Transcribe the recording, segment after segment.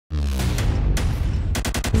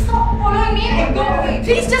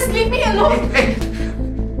Please just leave me alone. Hey.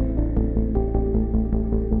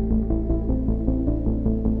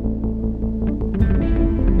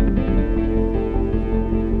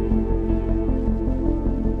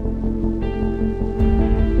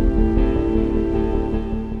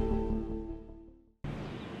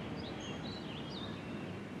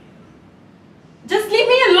 Just leave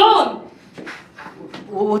me alone.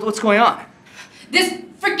 What's going on? This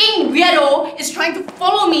freaking weirdo is trying to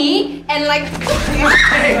follow me and like...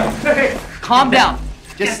 Hey, calm down.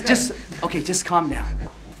 Just calm down.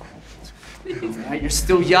 Alright, you're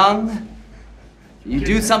still young. You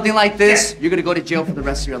do something like this, you're gonna go to jail for the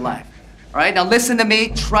rest of your life. Alright, now listen to me,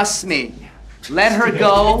 trust me. Let her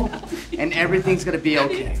go, and everything's gonna be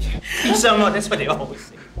okay. That's what they always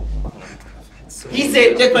say. He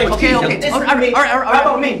said, just like, okay. Alright. How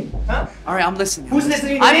about me? Huh? Alright, I'm listening. Who's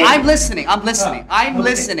listening to me? I'm listening, I'm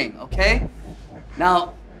listening, okay?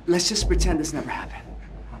 Now, let's just pretend this never happened.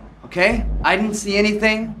 Okay? I didn't see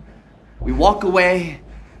anything. We walk away,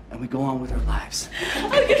 and we go on with our lives.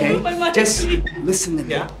 Okay? Just listen to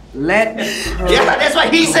me. Yeah. Let her... Yeah, that's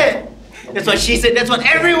what he said. That's what she said. That's what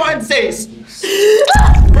everyone says.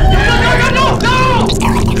 No!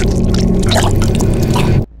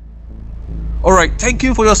 Alright, thank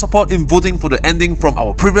you for your support in voting for the ending from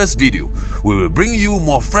our previous video. We will bring you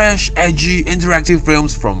more fresh, edgy, interactive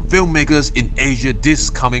films from filmmakers in Asia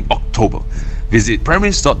this coming October. Visit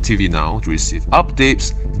PremiseTV now to receive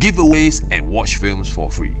updates, giveaways, and watch films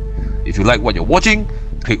for free. If you like what you're watching,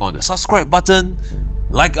 click on the subscribe button,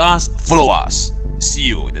 like us, follow us. See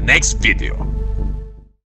you in the next video.